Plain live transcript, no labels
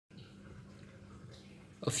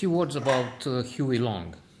A few words about Huey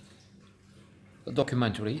Long, a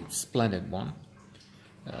documentary, splendid one,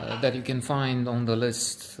 that you can find on the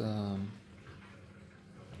list on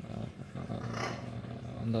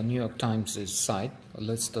the New York Times' site, a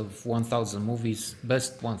list of 1,000 movies,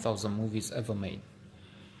 best 1,000 movies ever made.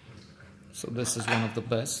 So this is one of the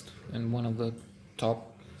best and one of the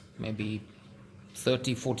top maybe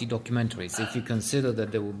 30, 40 documentaries. If you consider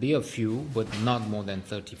that there will be a few, but not more than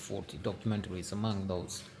 30, 40 documentaries among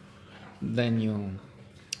those, then you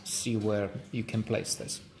see where you can place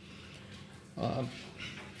this.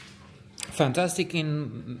 Fantastic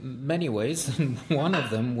in many ways, and one of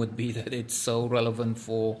them would be that it's so relevant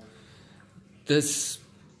for this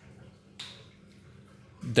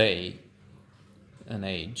day and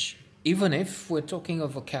age, even if we're talking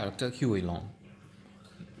of a character, Huey Long,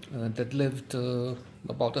 that lived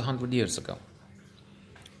about 100 years ago,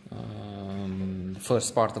 the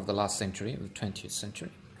first part of the last century, the 20th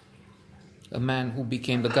century. A man who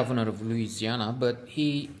became the governor of Louisiana, but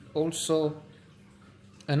he also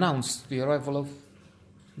announced the arrival of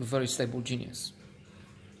the very stable genius,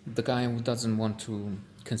 the guy who doesn't want to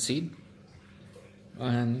concede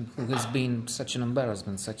and who has been such an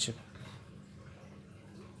embarrassment, such a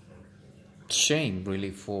shame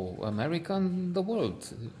really for America and the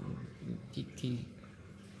world. He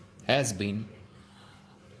has been,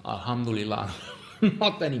 alhamdulillah,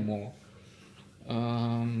 not anymore,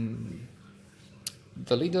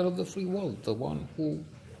 the leader of the free world, the one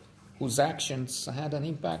whose actions had an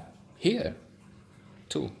impact here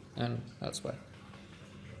too and elsewhere.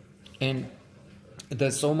 And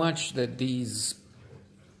there's so much that these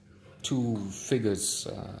two figures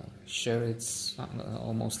share. It's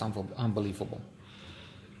almost unbelievable.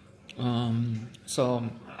 So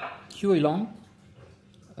Huey Long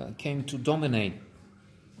came to dominate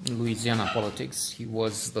Louisiana politics. He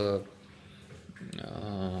was the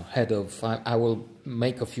head of, I will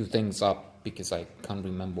make a few things up because I can't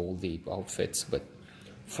remember all the outfits, but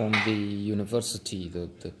from the university,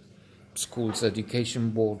 the school's education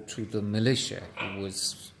board, to the militia, he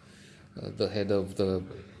was the head of the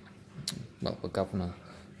governor,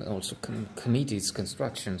 also committees,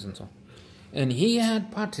 constructions and so on. And he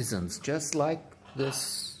had partisans, just like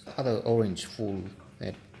this other orange fool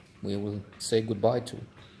that we will say goodbye to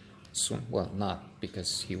soon. Well, not,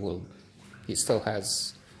 because he still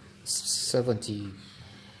has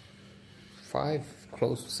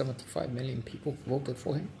close to 75 million people voted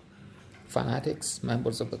for him. Fanatics,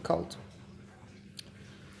 members of the cult.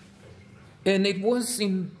 And it was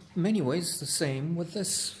in many ways the same with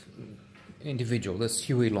this individual, this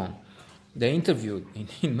Huey Long. They interviewed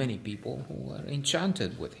in many people who were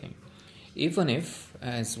enchanted with him. Even if,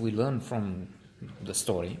 as we learn from the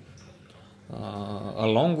story,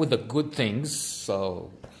 along with the good things,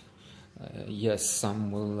 so yes,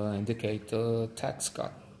 some will indicate a tax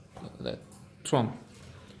cut that Trump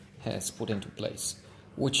has put into place,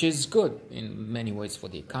 which is good in many ways for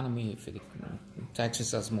the economy. If it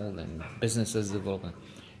taxes us more, then businesses development.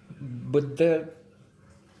 But there are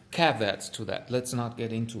caveats to that. Let's not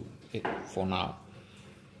get into it for now.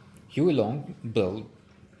 Huey Long built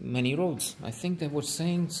many roads. I think they were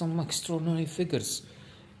saying some extraordinary figures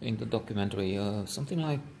in the documentary. Something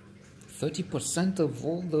like 30% of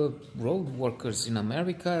all the road workers in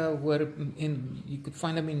America were you could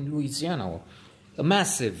find them in Louisiana. A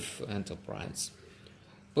massive enterprise,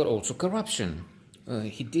 but also corruption.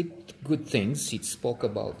 He did good things. He spoke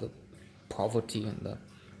about the poverty and the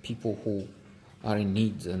people who are in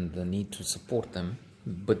need and the need to support them.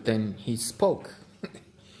 But then he spoke.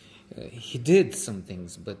 He did some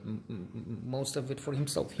things, but most of it for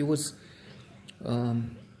himself. He was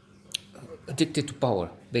addicted to power.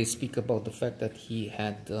 They speak about the fact that he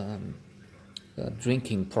had a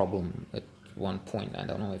drinking problem at one point. I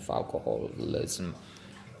don't know if alcoholism.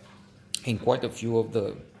 In quite a few of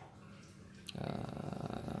the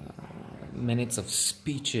minutes of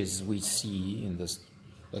speeches we see in this,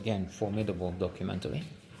 again, formidable documentary,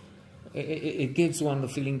 it gives one the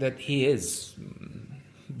feeling that he is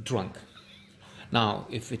drunk. Now,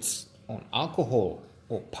 if it's on alcohol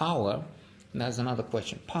or power, that's another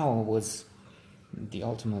question. Power was the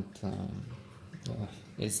ultimate,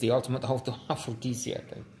 is the ultimate aphrodisiac.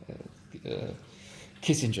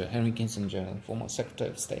 Henry Kissinger, former Secretary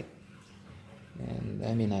of State, and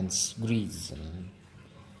eminence Greece,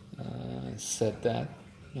 said that.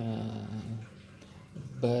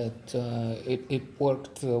 But it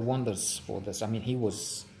worked wonders for this. I mean, he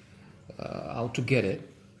was out to get it.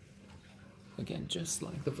 Again, just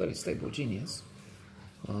like the very stable genius.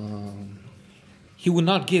 He would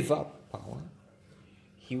not give up power.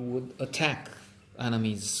 He would attack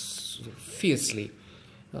enemies fiercely.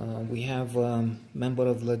 We have a member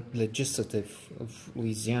of legislative of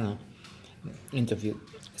Louisiana interviewed,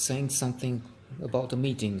 saying something about the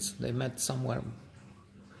meetings. They met somewhere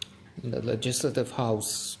in the legislative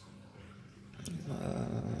house,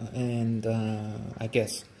 and I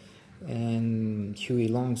guess. And Huey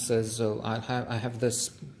Long says, I have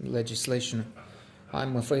this legislation.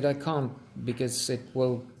 I'm afraid I can't, because it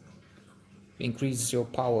will increase your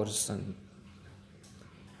powers. And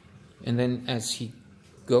then as he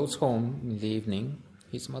goes home in the evening,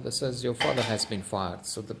 his mother says, your father has been fired.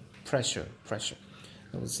 So the pressure.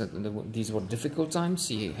 These were difficult times.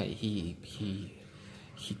 He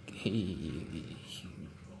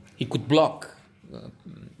could block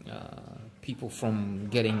people from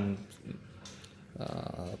getting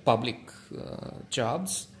public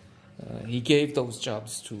jobs. He gave those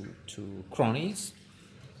jobs to cronies.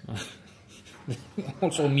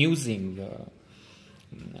 Also amusing.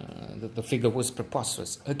 The figure was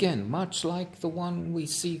preposterous. Again, much like the one we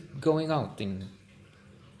see going out in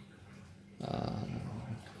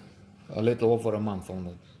a little over a month, on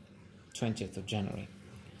the 20th of January.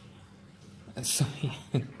 So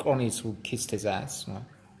cronies who kissed his ass. Right?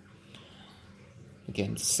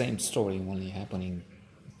 Again, same story, only happening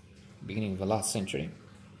beginning of the last century,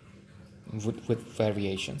 with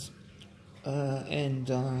variations. And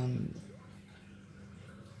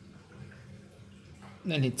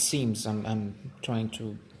it seems, I'm trying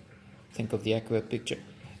to think of the accurate picture,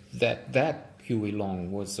 that Huey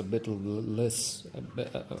Long was a bit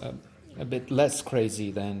less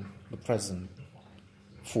crazy than the present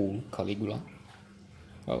fool Caligula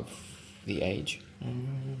of the age,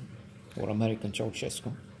 or American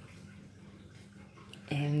Ceausescu,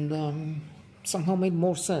 and somehow made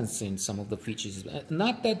more sense in some of the features.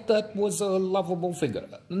 Not that was a lovable figure.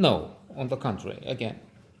 No, on the contrary. Again,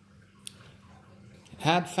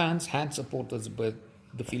 had fans, had supporters, but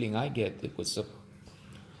the feeling I get, it was a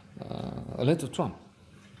little Trump,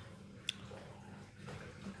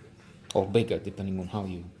 or bigger, depending on how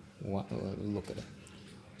you look at it.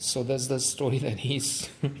 So there's the story that he's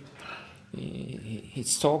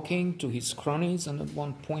talking to his cronies, and at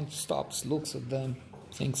one point stops, looks at them,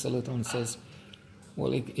 thinks a little, and says,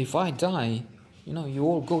 well, if I die, you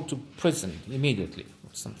all go to prison immediately,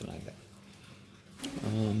 or something like that.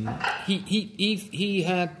 He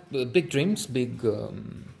had big dreams, big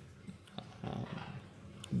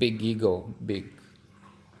ego, big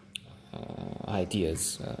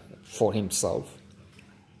ideas for himself.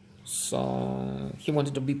 So he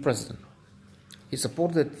wanted to be president. He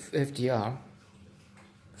supported FDR,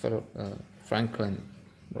 Franklin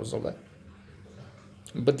Roosevelt,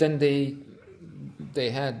 but then they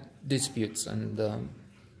had disputes, and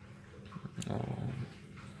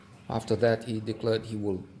after that he declared he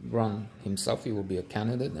will run himself. He will be a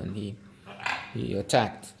candidate, and he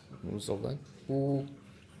attacked Roosevelt, who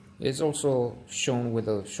is also shown with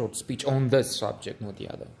a short speech on this subject, not the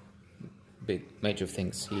other big major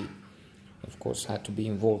things he, of course, had to be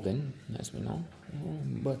involved in, as we know.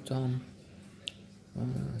 But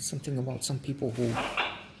something about some people who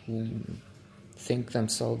think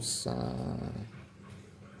themselves,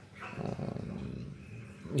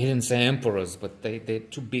 he didn't say emperors, but they're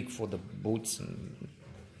too big for the boots, and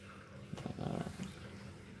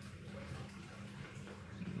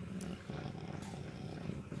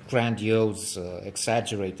grandiose,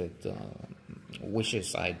 exaggerated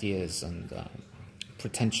wishes, ideas, and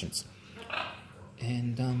pretensions.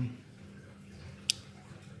 And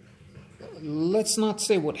let's not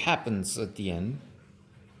say what happens at the end.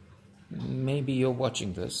 Maybe you're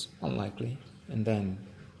watching this, unlikely, and then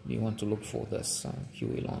you want to look for this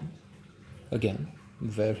Huey Long. Again,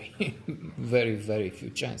 very, very, very few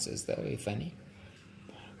chances there, if any.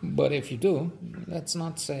 But if you do, let's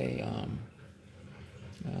not say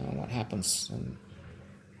what happens,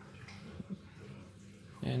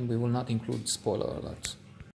 and we will not include spoiler alerts.